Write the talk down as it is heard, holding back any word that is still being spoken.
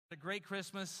great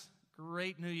Christmas,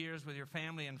 great New Year's with your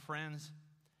family and friends.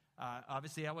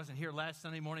 Obviously, I wasn't here last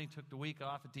Sunday morning, took the week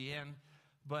off at the end.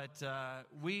 But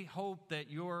we hope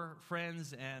that your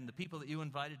friends and the people that you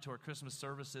invited to our Christmas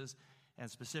services, and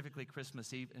specifically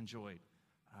Christmas Eve, enjoyed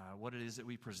what it is that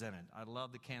we presented. I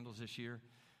love the candles this year.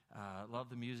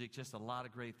 Love the music, just a lot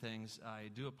of great things.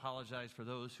 I do apologize for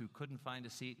those who couldn't find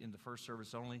a seat in the first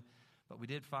service only, but we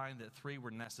did find that 3 were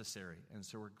necessary, and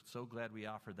so we're so glad we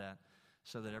offered that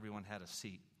so that everyone had a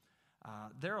seat.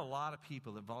 There are a lot of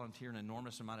people that volunteer an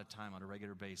enormous amount of time on a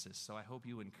regular basis, so I hope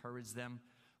you encourage them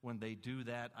when they do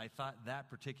that. I thought that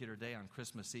particular day on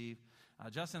Christmas Eve,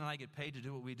 Justin and I get paid to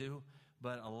do what we do,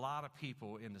 but a lot of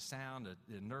people in the sound,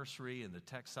 the nursery, and the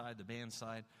tech side, the band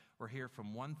side, were here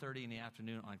from 1:30 in the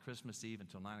afternoon on Christmas Eve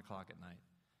until 9 o'clock at night.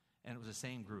 And it was the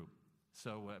same group.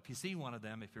 So if you see one of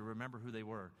them, if you remember who they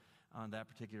were on that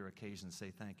particular occasion,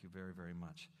 say thank you very, very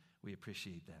much. We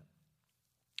appreciate that.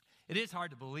 It is hard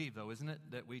to believe, though, isn't it,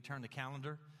 that we turn the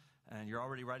calendar and you're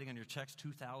already writing on your checks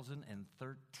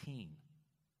 2013.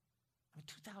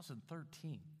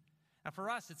 2013. Now, for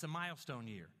us, it's a milestone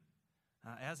year.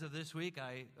 As of this week,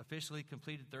 I officially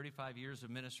completed 35 years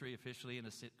of ministry officially in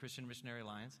the Christian Missionary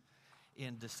Alliance.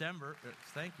 In December,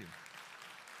 thank you.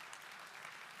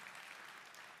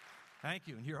 Thank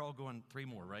you. And you're all going 3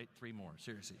 more, right? 3 more.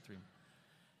 Seriously, 3 more.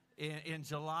 In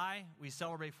July, we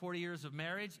celebrate 40 years of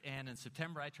marriage, and in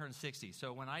September, I turned 60.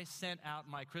 So when I sent out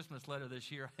my Christmas letter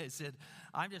this year, I said,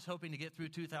 I'm just hoping to get through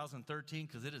 2013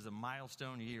 because it is a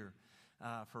milestone year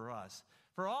for us.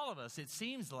 For all of us, it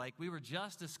seems like we were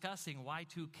just discussing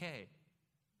Y2K,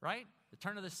 right? The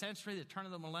turn of the century, the turn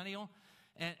of the millennial.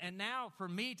 And now, for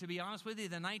me, to be honest with you,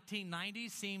 the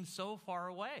 1990s seems so far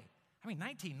away. I mean,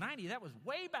 1990, that was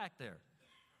way back there.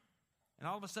 And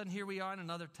all of a sudden, here we are in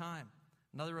another time,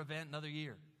 another event, another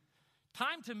year.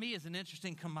 Time, to me, is an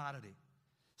interesting commodity.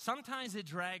 Sometimes it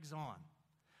drags on.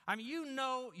 I mean, you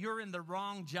know you're in the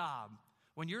wrong job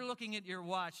when you're looking at your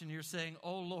watch and you're saying,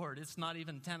 oh, Lord, it's not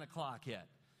even 10 o'clock yet.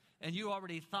 And you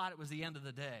already thought it was the end of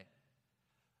the day.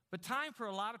 But time for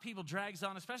a lot of people drags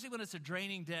on, especially when it's a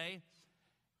draining day.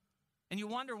 And you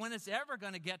wonder when it's ever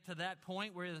going to get to that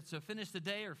point where it's to finish the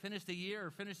day or finish the year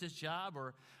or finish this job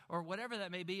or whatever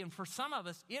that may be. And for some of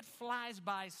us, it flies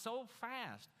by so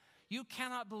fast, you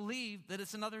cannot believe that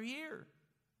it's another year.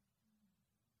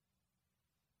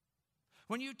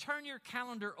 When you turn your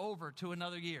calendar over to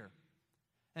another year,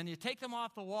 and you take them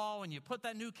off the wall and you put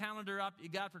that new calendar up you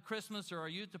got for Christmas or our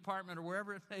youth department or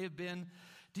wherever it may have been,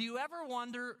 do you ever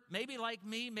wonder, maybe like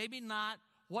me, maybe not,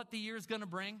 what the year's going to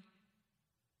bring?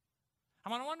 I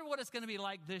wonder what it's going to be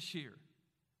like this year.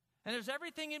 And there's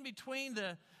everything in between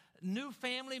the new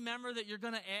family member that you're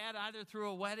going to add either through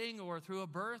a wedding or through a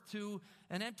birth to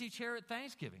an empty chair at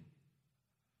Thanksgiving.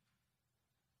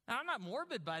 Now, I'm not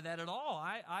morbid by that at all.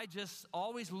 I just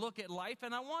always look at life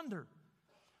and I wonder,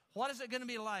 what is it going to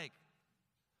be like?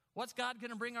 What's God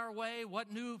going to bring our way?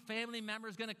 What new family member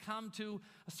is going to come to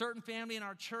a certain family in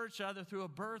our church, either through a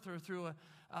birth or through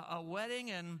a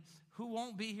wedding? And who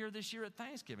won't be here this year at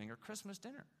Thanksgiving or Christmas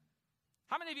dinner?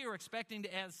 How many of you are expecting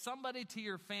to add somebody to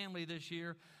your family this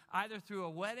year, either through a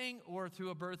wedding or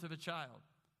through a birth of a child?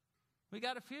 We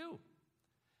got a few.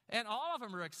 And all of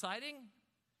them are exciting.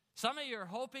 Some of you are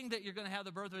hoping that you're going to have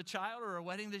the birth of a child or a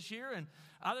wedding this year, and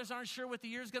others aren't sure what the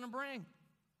year's going to bring.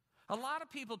 A lot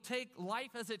of people take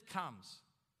life as it comes.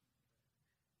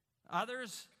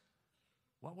 Others,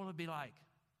 what will it be like?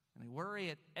 And they worry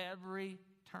at every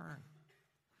turn.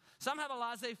 Some have a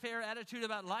laissez-faire attitude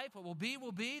about life. What will be,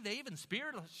 will be. They even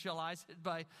spiritualize it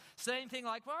by saying things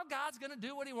like, well, God's going to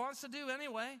do what he wants to do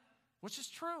anyway, which is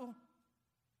true.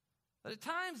 But at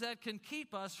times that can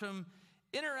keep us from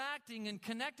interacting and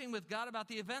connecting with God about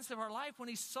the events of our life when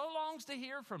he so longs to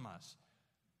hear from us.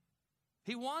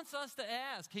 He wants us to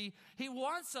ask. He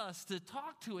wants us to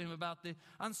talk to him about the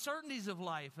uncertainties of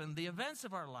life and the events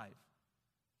of our life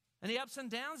and the ups and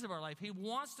downs of our life. He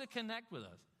wants to connect with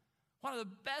us. One of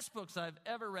the best books I've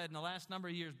ever read in the last number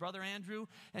of years, Brother Andrew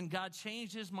and God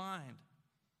Changed His Mind.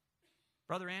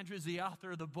 Brother Andrew is the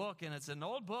author of the book, and it's an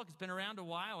old book. It's been around a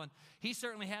while, and he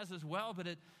certainly has as well, but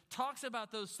it talks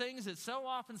about those things that so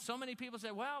often so many people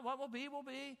say, well, what will be, will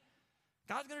be.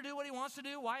 God's going to do what he wants to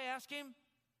do. Why ask him?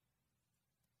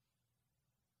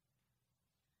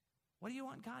 What do you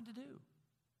want God to do?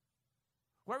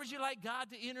 Where would you like God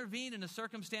to intervene in the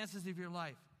circumstances of your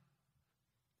life?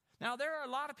 Now, there are a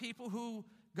lot of people who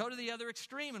go to the other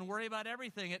extreme and worry about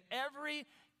everything. At every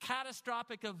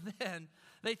catastrophic event,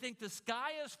 they think the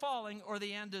sky is falling or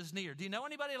the end is near. Do you know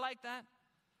anybody like that?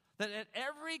 That at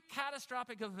every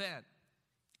catastrophic event,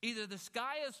 either the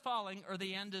sky is falling or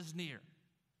the end is near.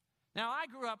 Now, I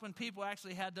grew up when people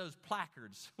actually had those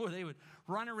placards where they would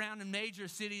run around in major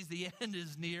cities, the end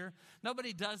is near.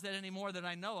 Nobody does that anymore that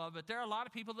I know of, but there are a lot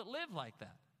of people that live like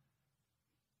that.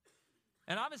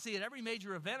 And obviously at every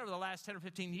major event over the last 10 or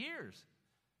 15 years,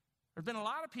 there have been a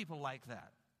lot of people like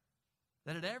that.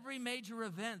 That at every major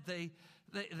event,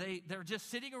 they're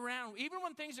just sitting around, even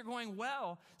when things are going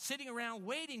well, sitting around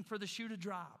waiting for the shoe to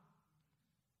drop.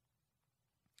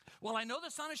 Well, I know the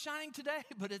sun is shining today,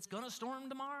 but it's going to storm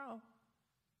tomorrow.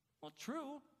 Well,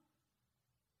 true.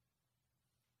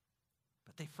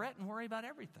 But they fret and worry about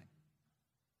everything.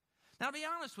 Now, to be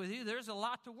honest with you, there's a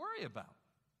lot to worry about.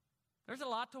 There's a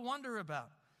lot to wonder about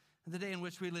in the day in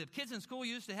which we live. Kids in school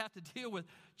used to have to deal with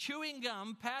chewing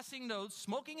gum, passing notes,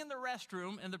 smoking in the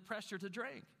restroom, and the pressure to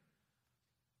drink.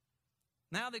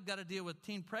 Now they've got to deal with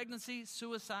teen pregnancy,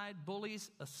 suicide, bullies,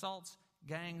 assaults,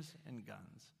 gangs, and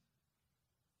guns.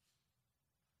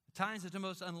 At times at the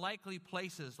most unlikely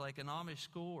places like an Amish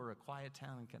school or a quiet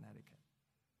town in Connecticut.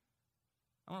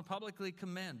 I want to publicly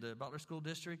commend the Butler School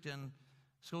District and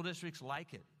school districts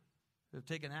like it who have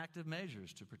taken active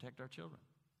measures to protect our children.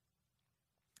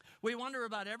 We wonder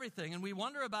about everything, and we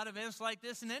wonder about events like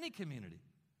this in any community.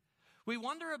 We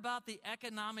wonder about the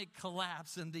economic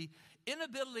collapse and the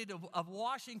inability of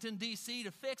Washington, D.C.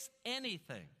 to fix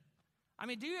anything. I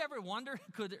mean, do you ever wonder,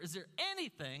 is there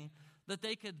anything that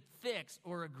they could fix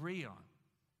or agree on?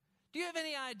 Do you have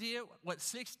any idea what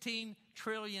 $16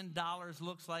 trillion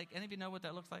looks like? Any of you know what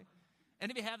that looks like?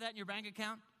 Any of you have that in your bank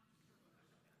account?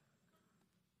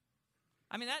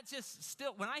 I mean, that just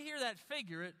still, when I hear that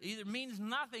figure, it either means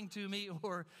nothing to me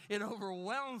or it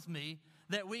overwhelms me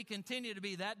that we continue to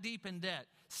be that deep in debt.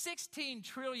 $16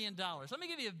 trillion. Let me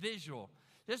give you a visual,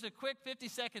 just a quick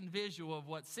 50-second visual of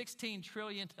what $16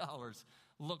 trillion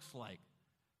looks like.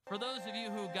 For those of you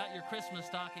who got your Christmas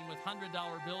stocking with $100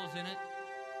 bills in it,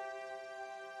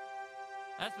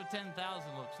 that's what 10,000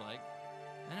 looks like,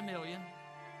 and a million.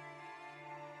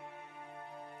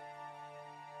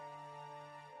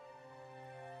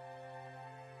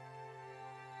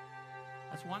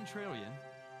 That's 1 trillion.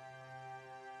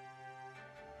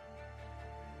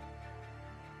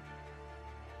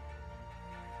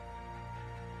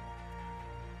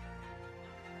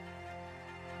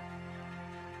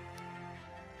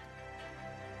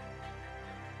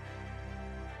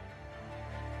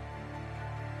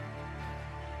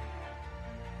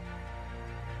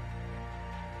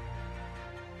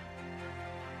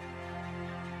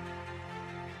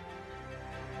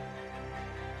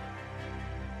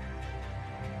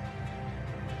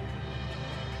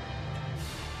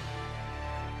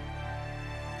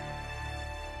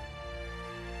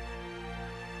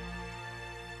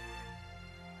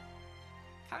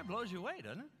 Kind of blows you away,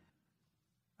 doesn't it?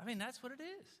 I mean, that's what it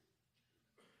is.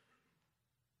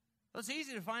 Well, it's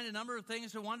easy to find a number of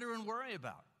things to wonder and worry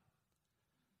about.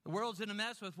 The world's in a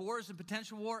mess with wars and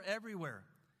potential war everywhere.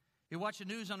 You watch the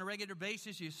news on a regular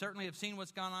basis, you certainly have seen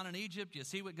what's gone on in Egypt. You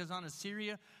see what goes on in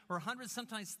Syria, where hundreds,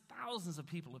 sometimes thousands of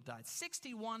people have died.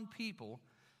 61 people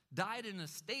died in a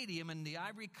stadium in the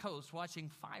Ivory Coast watching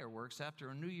fireworks after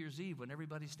a New Year's Eve when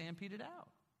everybody stampeded out.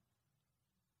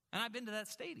 And I've been to that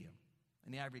stadium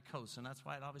in the Ivory Coast, and that's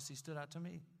why it obviously stood out to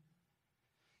me.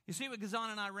 You see what goes on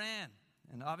in Iran,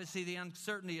 and obviously the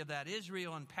uncertainty of that,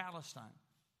 Israel and Palestine.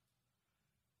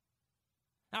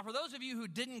 Now, for those of you who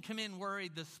didn't come in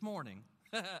worried this morning,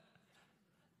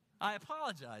 I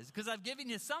apologize, because I've given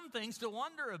you some things to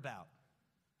wonder about.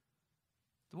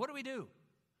 So what do we do?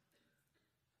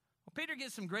 Well, Peter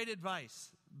gives some great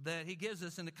advice that he gives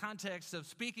us in the context of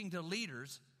speaking to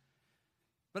leaders.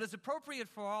 But it's appropriate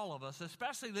for all of us,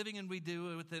 especially living and we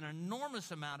do with an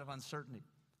enormous amount of uncertainty.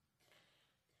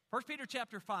 1 Peter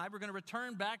chapter 5, we're going to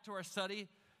return back to our study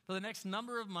for the next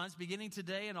number of months, beginning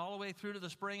today and all the way through to the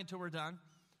spring until we're done.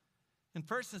 In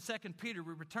 1 and 2 Peter,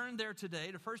 we return there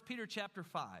today to 1 Peter chapter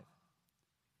 5.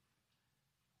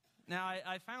 Now,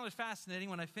 I found it fascinating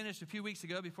when I finished a few weeks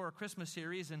ago before our Christmas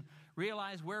series and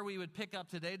realized where we would pick up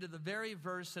today to the very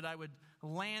verse that I would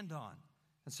land on.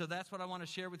 And so that's what I want to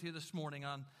share with you this morning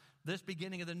on this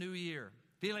beginning of the new year.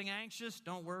 Feeling anxious?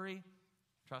 Don't worry.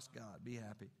 Trust God. Be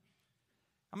happy.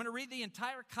 I'm going to read the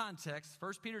entire context,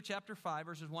 1 Peter chapter 5,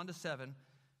 verses 1 to 7.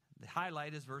 The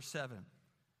highlight is verse 7.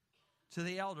 To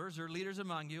the elders or leaders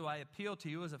among you, I appeal to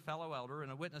you as a fellow elder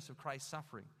and a witness of Christ's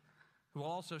suffering, who will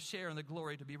also share in the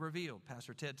glory to be revealed.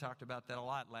 Pastor Ted talked about that a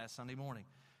lot last Sunday morning,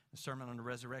 the sermon on the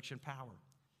resurrection power.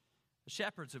 The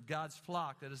shepherds of God's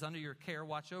flock that is under your care,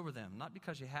 watch over them, not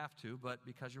because you have to, but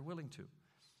because you're willing to,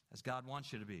 as God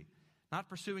wants you to be. Not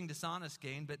pursuing dishonest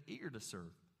gain, but eager to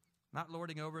serve. not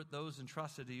lording over those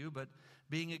entrusted to you, but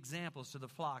being examples to the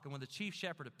flock. And when the chief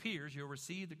shepherd appears, you'll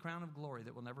receive the crown of glory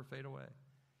that will never fade away.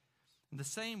 In the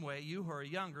same way, you who are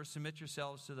younger, submit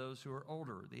yourselves to those who are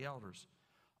older, the elders.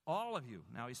 All of you,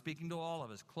 now he's speaking to all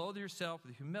of us, clothe yourself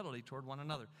with humility toward one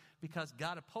another, because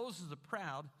God opposes the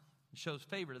proud and shows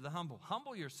favor to the humble.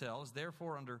 Humble yourselves,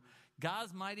 therefore, under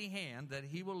God's mighty hand, that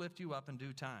he will lift you up in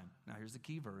due time. Now here's the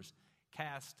key verse.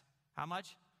 Cast, how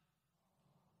much?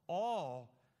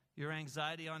 All your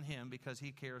anxiety on him, because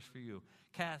he cares for you.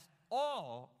 Cast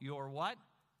all your what?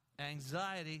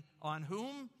 Anxiety on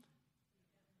whom?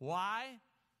 Why?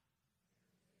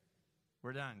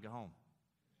 We're done. Go home.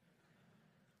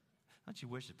 Don't you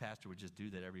wish the pastor would just do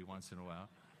that every once in a while?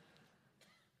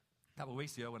 A couple of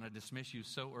weeks ago, when I dismissed you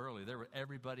so early,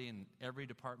 everybody in every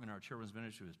department in our children's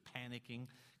ministry was panicking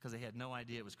because they had no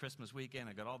idea it was Christmas weekend.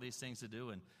 I got all these things to do,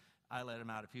 and I let them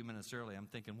out a few minutes early. I'm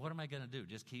thinking, what am I going to do?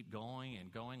 Just keep going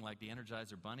and going like the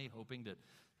Energizer Bunny, hoping that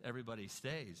everybody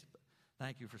stays. But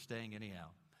thank you for staying anyhow.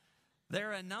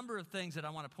 There are a number of things that I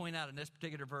want to point out in this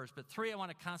particular verse, but three I want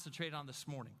to concentrate on this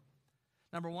morning.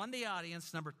 Number one, the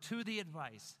audience. Number two, the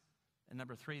advice. And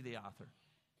number three, the author.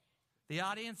 The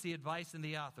audience, the advice, and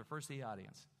the author. First, the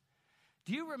audience.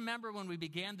 Do you remember when we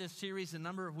began this series a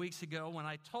number of weeks ago when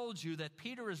I told you that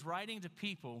Peter is writing to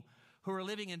people who are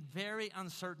living in very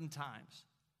uncertain times?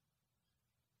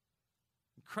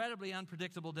 Incredibly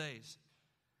unpredictable days.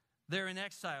 They're in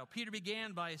exile. Peter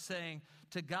began by saying,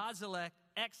 to God's elect,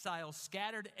 exiles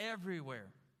scattered everywhere.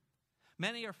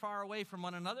 Many are far away from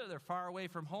one another. They're far away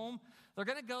from home. They're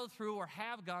going to go through or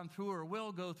have gone through or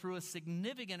will go through a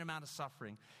significant amount of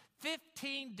suffering.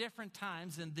 15 different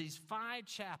times in these 5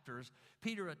 chapters,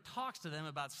 Peter talks to them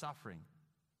about suffering.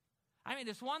 I mean,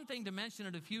 it's one thing to mention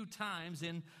it a few times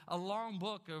in a long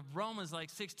book of Romans, like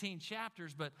 16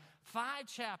 chapters, but 5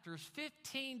 chapters,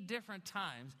 15 different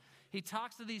times, he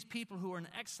talks to these people who are in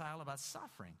exile about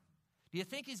suffering. Do you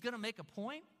think he's going to make a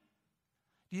point?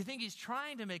 Do you think he's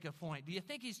trying to make a point? Do you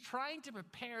think he's trying to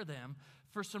prepare them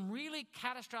for some really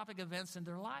catastrophic events in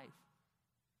their life?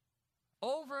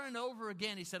 Over and over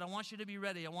again, he said, I want you to be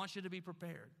ready. I want you to be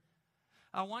prepared.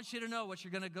 I want you to know what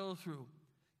you're going to go through.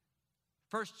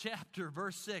 First chapter,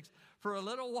 verse 6, for a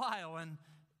little while, and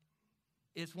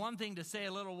it's one thing to say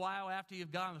a little while after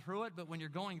you've gone through it, but when you're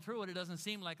going through it, it doesn't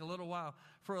seem like a little while.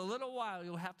 For a little while,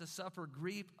 you'll have to suffer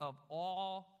grief of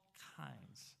all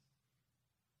kinds.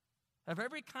 Of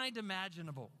every kind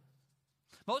imaginable.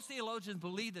 Most theologians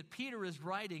believe that Peter is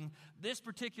writing this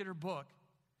particular book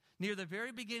near the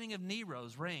very beginning of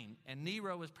Nero's reign. And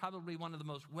Nero was probably one of the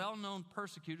most well-known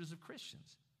persecutors of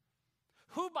Christians.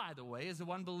 Who, by the way, is the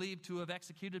one believed to have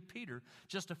executed Peter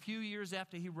just a few years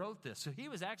after he wrote this. So he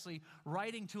was actually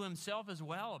writing to himself as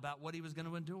well about what he was going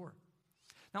to endure.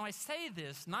 Now, I say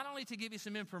this not only to give you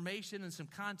some information and some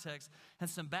context and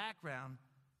some background,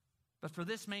 but for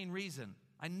this main reason.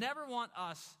 I never want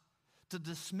us to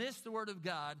dismiss the Word of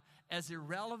God as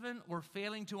irrelevant or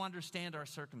failing to understand our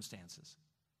circumstances.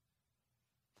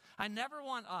 I never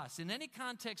want us, in any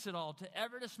context at all, to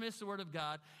ever dismiss the Word of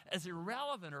God as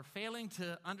irrelevant or failing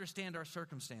to understand our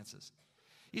circumstances.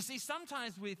 You see,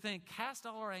 sometimes we think, cast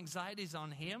all our anxieties on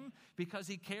Him because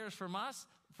He cares for us.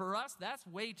 For us, that's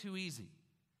way too easy.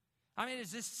 I mean, it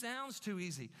just sounds too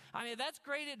easy. I mean, that's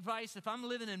great advice if I'm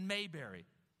living in Mayberry.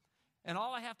 And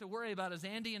all I have to worry about is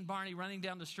Andy and Barney running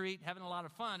down the street, having a lot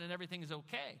of fun, and everything is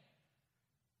okay.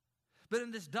 But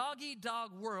in this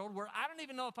dog-eat-dog world where I don't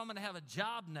even know if I'm going to have a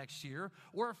job next year,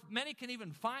 or if many can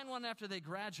even find one after they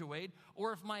graduate,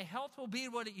 or if my health will be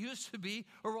what it used to be,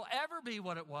 or will ever be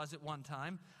what it was at one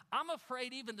time, I'm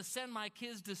afraid even to send my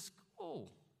kids to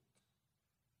school.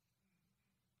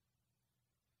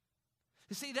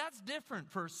 You see, that's different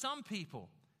for some people.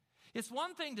 It's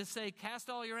one thing to say, cast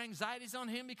all your anxieties on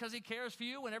Him because He cares for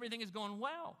you when everything is going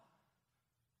well.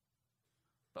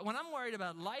 But when I'm worried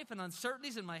about life and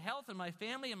uncertainties in my health and my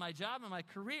family and my job and my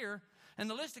career, and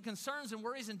the list of concerns and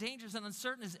worries and dangers and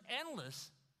uncertainties is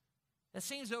endless, it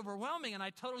seems overwhelming, and I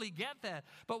totally get that.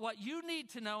 But what you need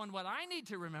to know and what I need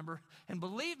to remember, and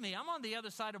believe me, I'm on the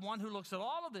other side of one who looks at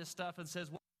all of this stuff and says,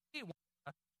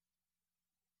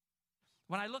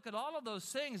 when I look at all of those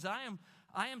things,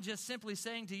 I am just simply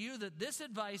saying to you that this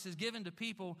advice is given to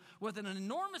people with an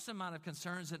enormous amount of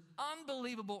concerns and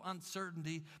unbelievable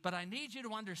uncertainty, but I need you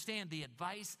to understand the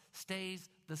advice stays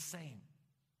the same.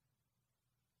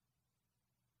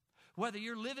 Whether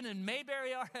you're living in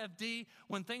Mayberry RFD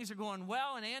when things are going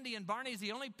well and Andy and Barney is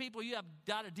the only people you have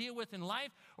got to deal with in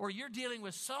life, or you're dealing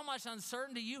with so much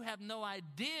uncertainty you have no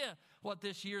idea what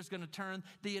this year is going to turn,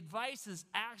 the advice is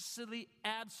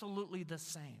absolutely the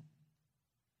same.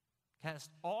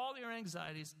 Cast all your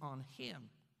anxieties on him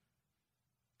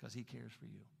because he cares for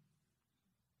you.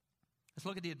 Let's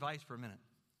look at the advice for a minute.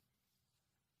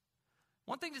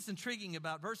 One thing that's intriguing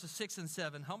about verses 6 and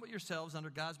 7, humble yourselves under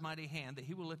God's mighty hand that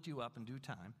he will lift you up in due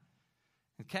time,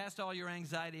 and cast all your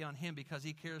anxiety on him because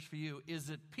he cares for you, is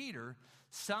that Peter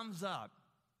sums up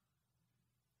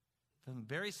some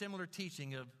very similar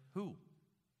teaching of who?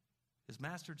 His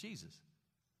master Jesus.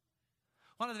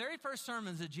 One of the very first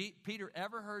sermons that Peter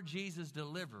ever heard Jesus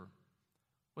deliver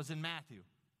was in Matthew.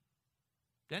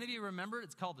 Do any of you remember?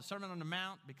 It's called the Sermon on the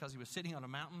Mount because he was sitting on a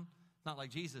mountain. It's not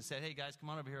like Jesus said, hey guys, come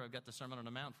on over here, I've got the Sermon on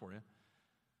the Mount for you.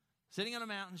 Sitting on a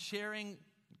mountain, sharing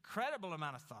incredible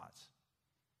amount of thoughts.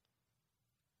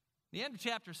 At the end of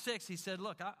chapter 6, he said,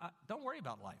 look, don't worry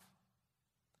about life.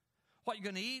 What you're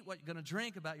going to eat, what you're going to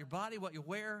drink, about your body, what you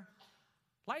wear.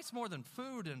 Life's more than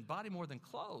food and body more than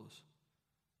clothes.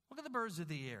 Look at the birds of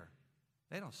the air.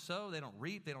 They don't sow, they don't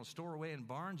reap, they don't store away in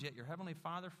barns, yet your heavenly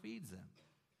Father feeds them.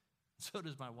 So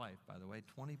does my wife, by the way,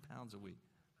 20 pounds a week.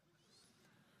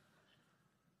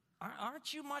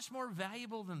 Aren't you much more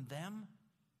valuable than them?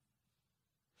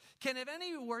 Can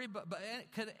any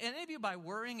of you by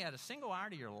worrying add a single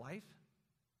hour to your life?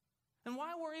 And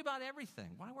why worry about everything?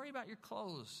 Why worry about your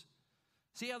clothes?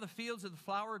 See how the fields of the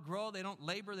flower grow? They don't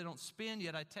labor, they don't spin.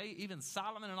 Yet I tell you, even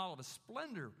Solomon in all of his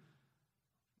splendor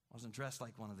wasn't dressed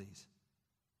like one of these.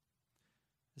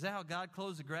 Is that how God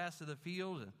clothes the grass of the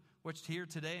field, which here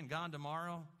today and gone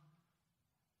tomorrow?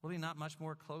 Will he not much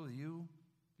more clothe you,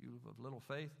 you of little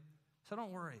faith? So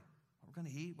don't worry what we're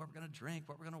going to eat, what we're going to drink,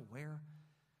 what we're going to wear.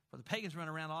 For the pagans run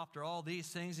around after all these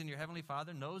things, and your heavenly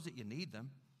Father knows that you need them.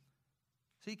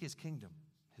 Seek his kingdom,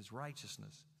 his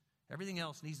righteousness. Everything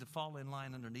else needs to fall in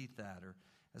line underneath that. Or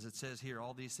as it says here,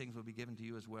 all these things will be given to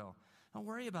you as well. Don't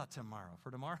worry about tomorrow,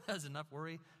 for tomorrow has enough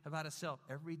worry about itself.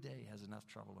 Every day has enough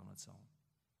trouble on its own.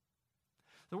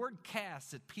 The word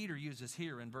cast that Peter uses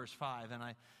here in verse 5, and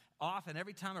I often,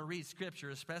 every time I read Scripture,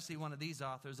 especially one of these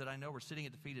authors that I know were sitting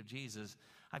at the feet of Jesus,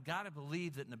 I've got to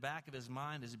believe that in the back of his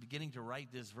mind, as he's beginning to write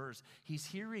this verse, he's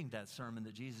hearing that sermon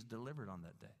that Jesus delivered on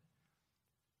that day.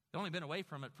 He'd only been away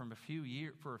from it for a few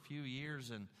years,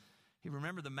 and he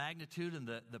remembered the magnitude and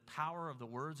the power of the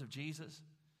words of Jesus.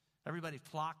 Everybody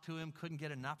flocked to him, couldn't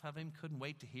get enough of him, couldn't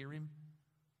wait to hear him.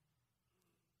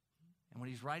 And when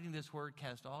he's writing this word,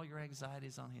 cast all your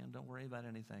anxieties on him, don't worry about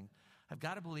anything, I've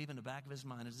got to believe in the back of his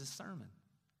mind is this sermon.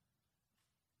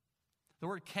 The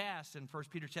word cast in 1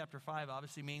 Peter chapter 5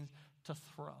 obviously means to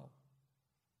throw.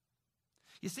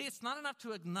 You see, it's not enough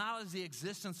to acknowledge the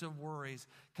existence of worries,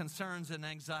 concerns, and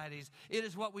anxieties. It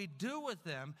is what we do with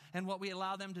them and what we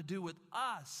allow them to do with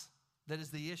us that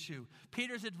is the issue.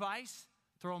 Peter's advice,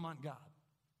 throw them on God.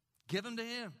 Give them to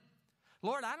him.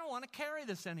 Lord, I don't want to carry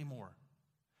this anymore.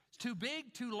 It's too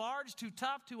big, too large, too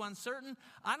tough, too uncertain.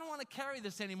 I don't want to carry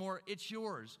this anymore. It's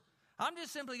yours. I'm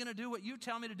just simply going to do what you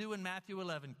tell me to do in Matthew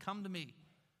 11. Come to me.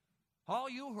 All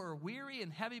you who are weary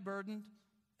and heavy burdened,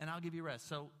 and I'll give you rest.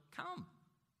 So come.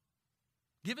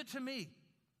 Give it to me.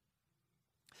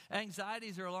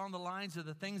 Anxieties are along the lines of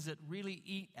the things that really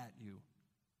eat at you.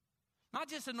 Not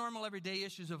just the normal everyday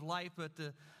issues of life, but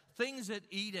the things that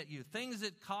eat at you, things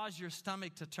that cause your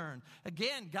stomach to turn.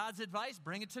 Again, God's advice,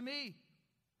 bring it to me.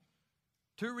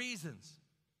 2 reasons.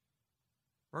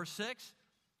 Verse 6,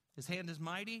 his hand is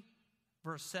mighty.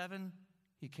 Verse 7,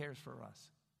 he cares for us.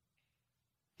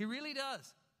 He really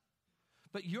does.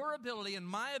 But your ability and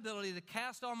my ability to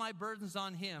cast all my burdens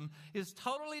on him is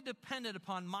totally dependent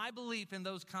upon my belief in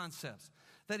those concepts.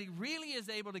 That he really is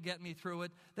able to get me through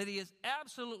it, that he is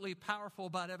absolutely powerful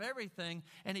about everything,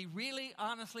 and he really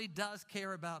honestly does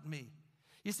care about me.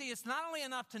 You see, it's not only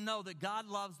enough to know that God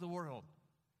loves the world.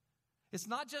 It's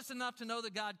not just enough to know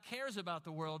that God cares about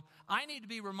the world. I need to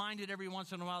be reminded every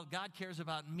once in a while that God cares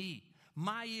about me.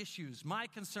 My issues, my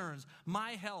concerns,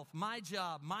 my health, my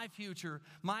job, my future,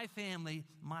 my family,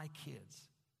 my kids.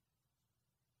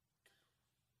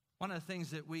 One of the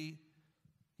things that we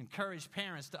encourage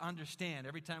parents to understand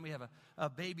every time we have a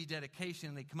baby dedication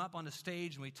and they come up on the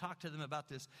stage and we talk to them about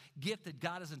this gift that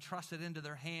God has entrusted into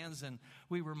their hands, and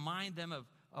we remind them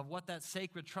of what that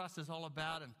sacred trust is all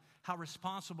about and how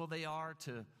responsible they are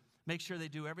to make sure they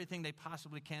do everything they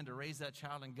possibly can to raise that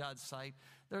child in God's sight.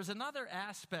 There's another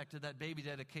aspect of that baby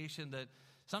dedication that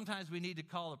sometimes we need to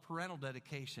call a parental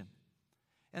dedication.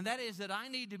 And that is that I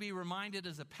need to be reminded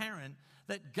as a parent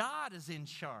that God is in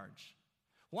charge.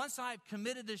 Once I've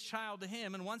committed this child to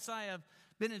him, and once I have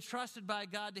been entrusted by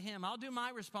God to him. I'll do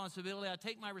my responsibility. I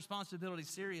take my responsibility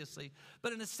seriously.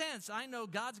 But in a sense, I know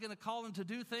God's going to call him to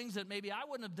do things that maybe I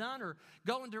wouldn't have done, or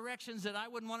go in directions that I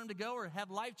wouldn't want him to go, or have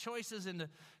life choices in the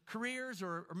careers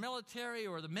or military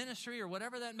or the ministry or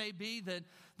whatever that may be that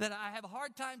I have a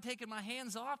hard time taking my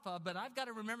hands off of. But I've got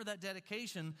to remember that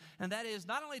dedication. And that is,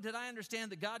 not only did I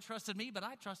understand that God trusted me, but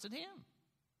I trusted him.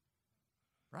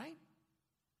 Right?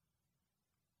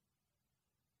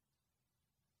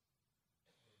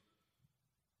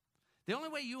 The only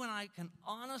way you and I can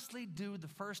honestly do the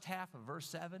first half of verse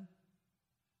 7,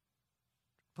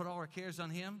 put all our cares on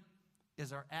him,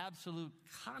 is our absolute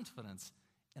confidence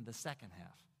in the second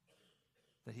half,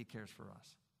 that he cares for us.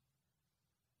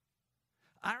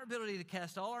 Our ability to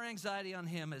cast all our anxiety on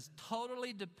him is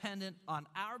totally dependent on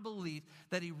our belief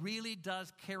that he really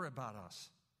does care about us.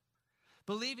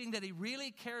 Believing that he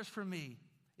really cares for me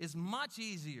is much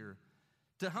easier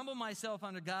to humble myself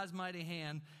under God's mighty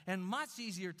hand, and much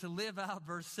easier to live out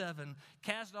verse 7,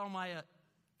 cast all my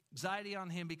anxiety on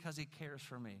him because he cares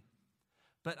for me.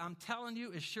 But I'm telling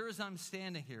you, as sure as I'm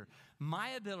standing here, my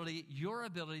ability, your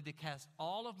ability to cast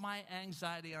all of my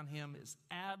anxiety on him is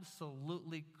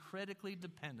absolutely critically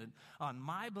dependent on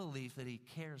my belief that he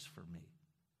cares for me,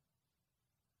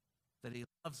 that he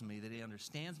loves me, that he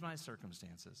understands my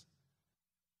circumstances.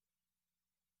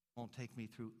 Won't take me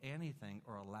through anything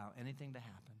or allow anything to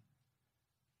happen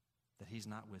that he's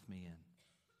not with me in.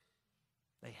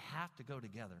 They have to go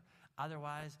together.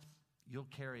 Otherwise, you'll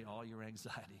carry all your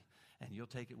anxiety and you'll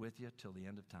take it with you till the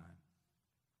end of time.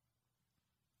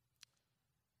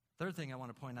 Third thing I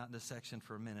want to point out in this section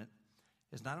for a minute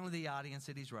is not only the audience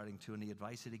that he's writing to and the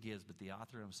advice that he gives, but the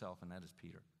author himself, and that is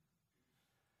Peter.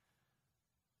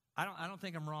 I don't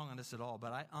think I'm wrong on this at all,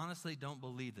 but I honestly don't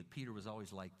believe that Peter was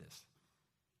always like this.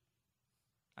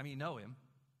 I mean, you know him.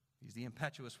 He's the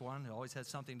impetuous one who always has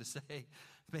something to say,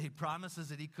 made promises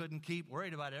that he couldn't keep,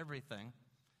 worried about everything.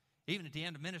 Even at the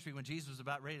end of ministry, when Jesus was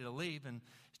about ready to leave and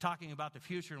he's talking about the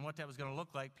future and what that was going to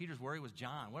look like, Peter's worry was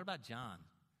John. What about John?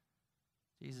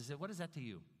 Jesus said, what is that to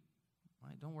you?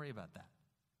 Right, don't worry about that.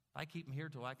 If I keep him here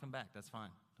till I come back, that's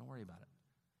fine. Don't worry about it.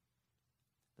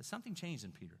 But something changed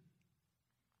in Peter.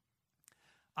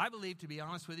 I believe, to be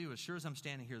honest with you, as sure as I'm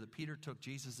standing here, that Peter took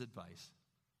Jesus' advice,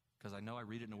 because I know I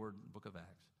read it in the book of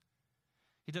Acts.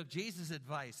 He took Jesus'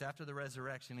 advice after the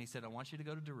resurrection. He said, I want you to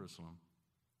go to Jerusalem,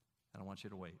 and I want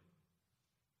you to wait.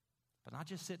 But not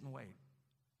just sit and wait.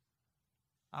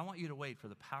 I want you to wait for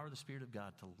the power of the Spirit of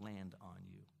God to land on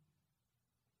you.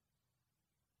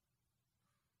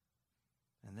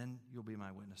 And then you'll be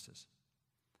my witnesses.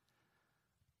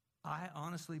 I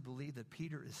honestly believe that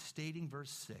Peter is stating verse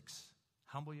 6,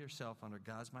 humble yourself under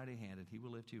God's mighty hand, and he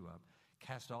will lift you up.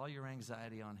 Cast all your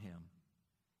anxiety on him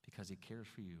because he cares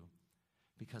for you,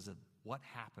 because of what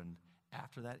happened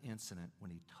after that incident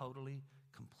when he totally,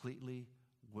 completely,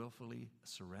 willfully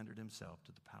surrendered himself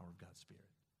to the power of God's Spirit.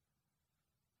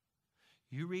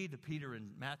 You read the Peter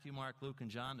in Matthew, Mark, Luke, and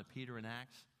John, the Peter in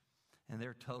Acts, and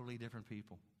they're totally different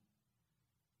people.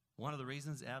 One of the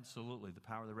reasons, absolutely, the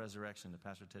power of the resurrection that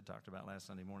Pastor Ted talked about last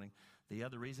Sunday morning. The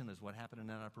other reason is what happened in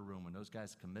that upper room when those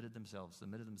guys submitted themselves,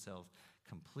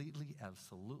 completely,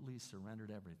 absolutely surrendered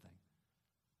everything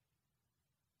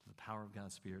to the power of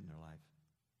God's Spirit in their life.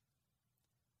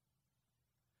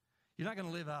 You're not going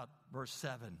to live out verse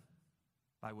 7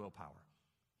 by willpower.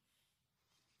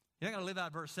 You're not going to live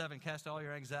out verse 7, cast all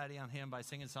your anxiety on him by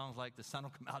singing songs like The Sun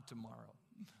Will Come Out Tomorrow.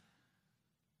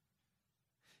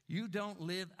 You don't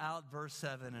live out verse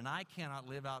 7, and I cannot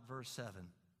live out verse 7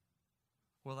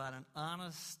 without an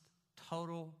honest,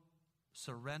 total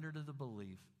surrender to the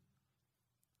belief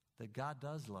that God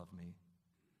does love me,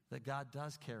 that God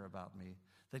does care about me,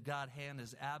 that God's hand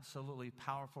is absolutely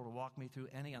powerful to walk me through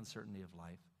any uncertainty of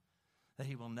life, that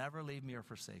he will never leave me or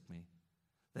forsake me,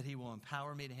 that he will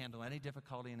empower me to handle any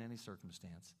difficulty in any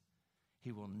circumstance.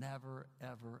 He will never,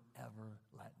 ever, ever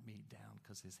let me down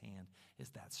because his hand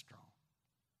is that strong.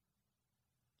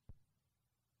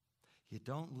 You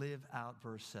don't live out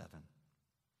verse 7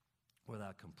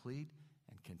 without complete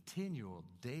and continual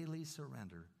daily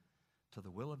surrender to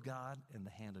the will of God and the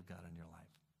hand of God in your life.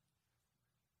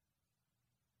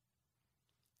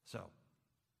 So,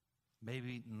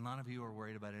 maybe none of you are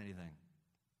worried about anything.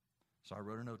 So I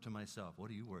wrote a note to myself, what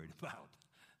are you worried about?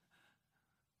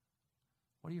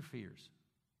 What are your fears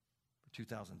for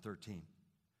 2013?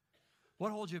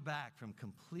 What holds you back from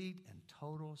complete and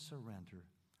total surrender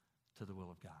to the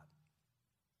will of God?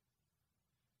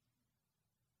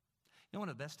 You know one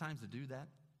of the best times to do that?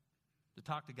 To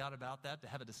talk to God about that, to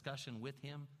have a discussion with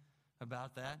him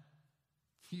about that?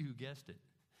 You guessed it.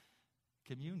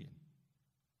 Communion.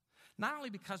 Not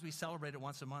only because we celebrate it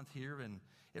once a month here and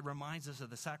it reminds us of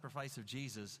the sacrifice of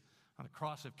Jesus on the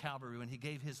cross of Calvary when he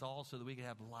gave his all so that we could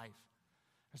have life.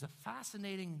 There's a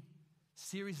fascinating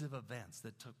series of events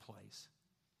that took place.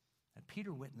 And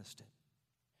Peter witnessed it.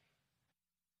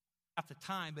 At the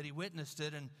time, but he witnessed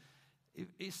it, and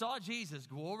he saw Jesus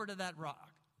go over to that rock.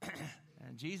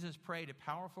 And Jesus prayed a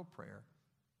powerful prayer.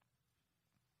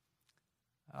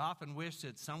 I often wish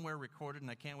it's somewhere recorded, and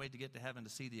I can't wait to get to heaven to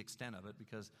see the extent of it,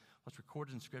 because what's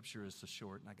recorded in Scripture is so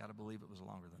short, and I got to believe it was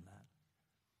longer than that.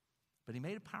 But he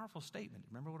made a powerful statement.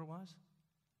 Remember what it was?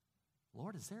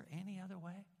 Lord, is there any other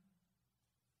way?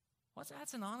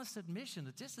 That's an honest admission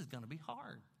that this is going to be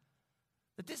hard.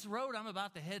 That this road I'm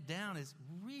about to head down is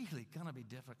really going to be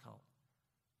difficult.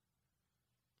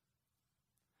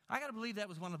 I got to believe that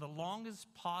was one of the longest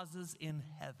pauses in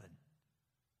heaven.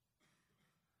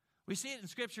 We see it in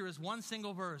Scripture as one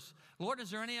single verse. Lord, is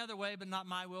there any other way but not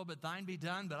my will, but thine be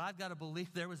done? But I've got to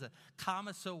believe there was a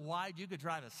comma so wide you could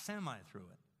drive a semi through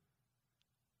it.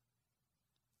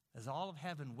 As all of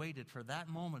heaven waited for that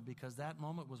moment, because that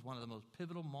moment was one of the most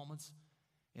pivotal moments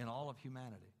in all of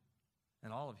humanity,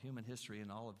 in all of human history,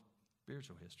 in all of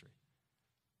spiritual history.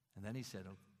 And then he said,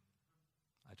 oh,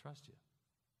 I trust you.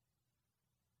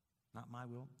 Not my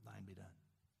will, thine be done.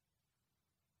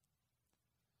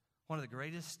 One of the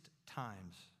greatest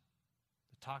times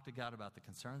to talk to God about the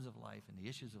concerns of life and the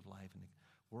issues of life and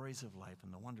the worries of life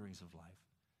and the wonderings of life.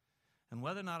 And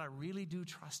whether or not I really do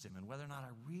trust him, and whether or not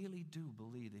I really do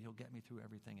believe that he'll get me through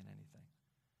everything and anything.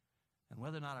 And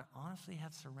whether or not I honestly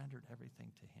have surrendered everything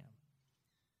to him.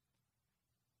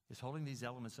 Is holding these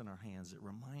elements in our hands that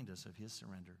remind us of his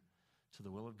surrender to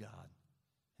the will of God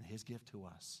and his gift to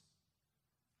us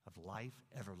of life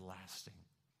everlasting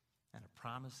and a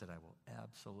promise that I will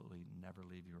absolutely never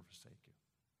leave you or forsake you.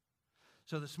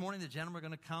 So this morning, the gentlemen are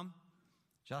going to come.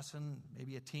 Justin,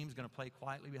 maybe a team's going to play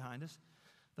quietly behind us.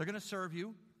 They're going to serve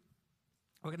you.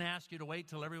 We're going to ask you to wait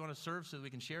till everyone is served so that we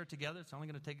can share it together. It's only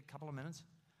going to take a couple of minutes.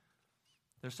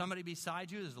 There's somebody beside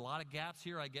you. There's a lot of gaps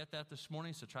here. I get that this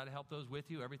morning, so try to help those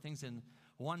with you. Everything's in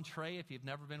one tray. If you've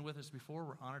never been with us before,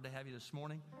 we're honored to have you this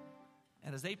morning.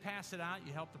 And as they pass it out,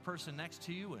 you help the person next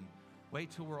to you and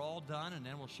wait till we're all done, and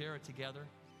then we'll share it together.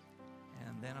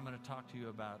 And then I'm going to talk to you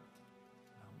about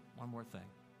one more thing.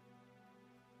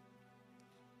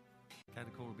 Kind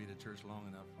of cool to be at church long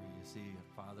enough where you see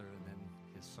a father and then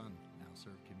his son now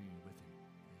serve communion with him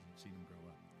as you've seen him grow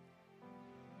up.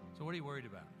 So what are you worried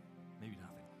about? Maybe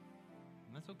nothing.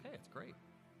 And that's okay. It's great.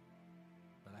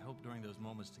 But I hope during those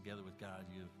moments together with God,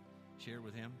 you've shared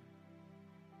with him,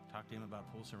 talked to him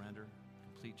about full surrender,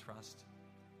 complete trust,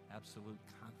 absolute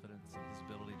confidence in his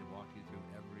ability to walk you through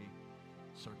every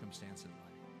circumstance in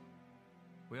life.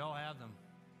 We all have them.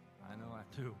 I know I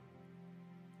do.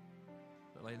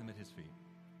 But lay them at his feet.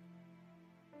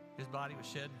 His body was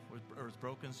shed, was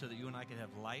broken so that you and I could have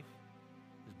life.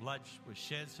 His blood was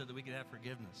shed so that we could have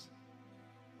forgiveness.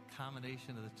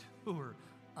 Combination of the two are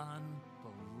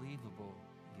unbelievable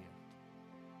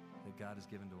gift that God has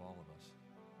given to all of us.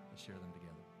 Let's share them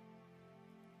together.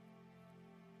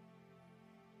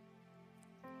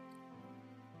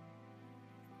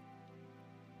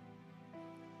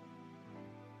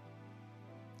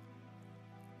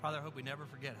 Father, I hope we never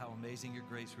forget how amazing your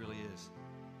grace really is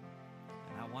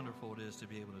and how wonderful it is to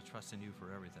be able to trust in you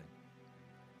for everything.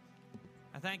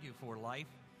 I thank you for life,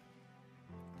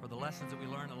 for the lessons that we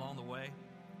learn along the way,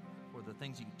 for the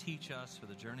things you teach us, for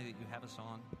the journey that you have us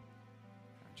on.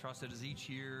 I trust that as each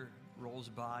year rolls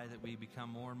by that we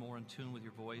become more and more in tune with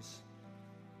your voice,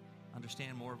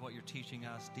 understand more of what you're teaching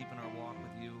us, deepen our walk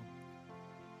with you.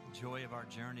 The joy of our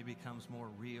journey becomes more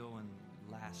real and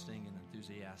lasting and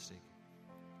enthusiastic.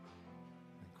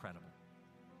 Incredible.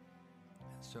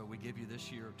 And so we give you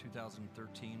this year of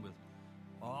 2013 with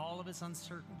all of its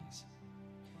uncertainties.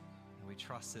 And we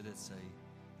trust that it's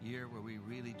a year where we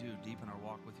really do deepen our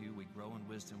walk with you. We grow in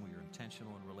wisdom. We are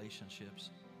intentional in relationships,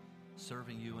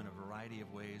 serving you in a variety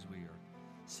of ways. We are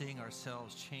seeing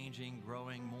ourselves changing,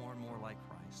 growing more and more like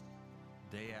Christ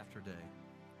day after day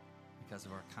because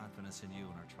of our confidence in you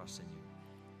and our trust in you.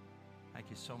 Thank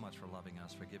you so much for loving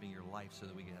us, for giving your life so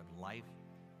that we can have life,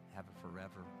 have it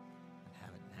forever, and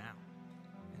have it now,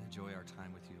 and enjoy our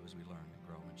time with you as we learn and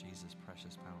grow. In Jesus'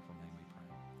 precious, powerful name we pray.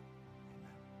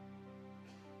 Amen.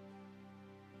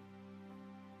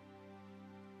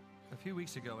 A few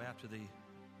weeks ago, after the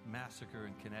massacre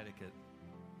in Connecticut,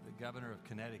 the governor of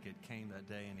Connecticut came that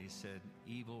day and he said,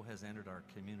 "Evil has entered our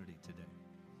community today."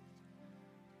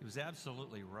 He was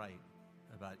absolutely right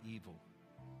about evil.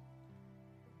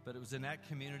 But it was in that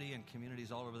community and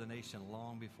communities all over the nation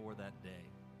long before that day.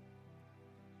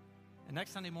 And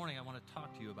next Sunday morning, I want to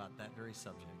talk to you about that very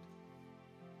subject.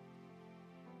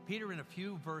 Peter, in a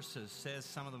few verses, says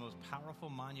some of the most powerful,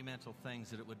 monumental things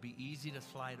that it would be easy to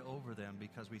slide over them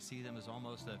because we see them as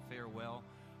almost a farewell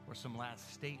or some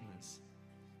last statements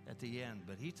at the end.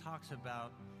 But he talks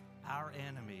about our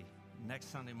enemy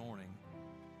next Sunday morning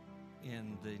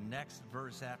in the next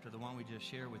verse after the one we just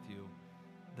shared with you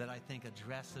that I think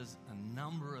addresses a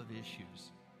number of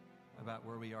issues about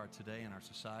where we are today in our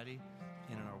society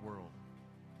and in our world.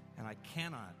 And I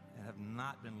cannot and have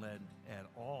not been led at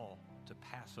all to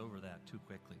pass over that too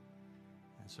quickly.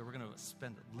 And so we're going to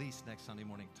spend at least next Sunday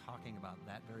morning talking about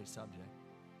that very subject,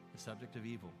 the subject of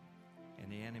evil.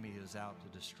 And the enemy is out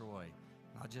to destroy,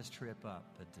 not just trip up,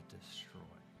 but to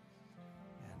destroy.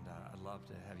 And I'd love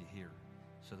to have you here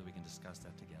so that we can discuss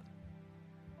that together.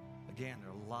 Again, there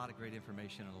are a lot of great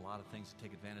information and a lot of things to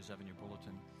take advantage of in your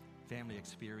bulletin. Family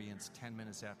experience, 10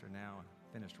 minutes after now, and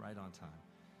finished right on time.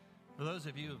 For those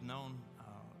of you who have known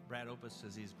Brad Opus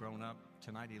as he's grown up,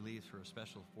 tonight he leaves for a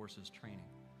Special Forces training.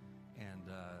 And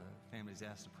family's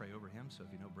asked to pray over him, so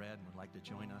if you know Brad and would like to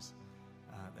join us,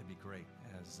 that'd be great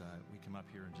as we come up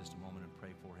here in just a moment and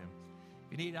pray for him.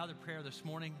 If you need other prayer this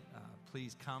morning,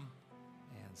 please come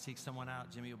and seek someone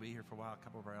out. Jimmy will be here for a while. A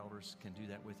couple of our elders can do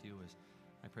that with you as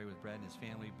I pray with Brad and his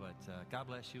family. But God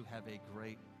bless you. Have a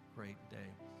great, great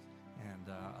day.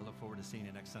 And I look forward to seeing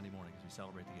you next Sunday morning as we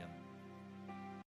celebrate together.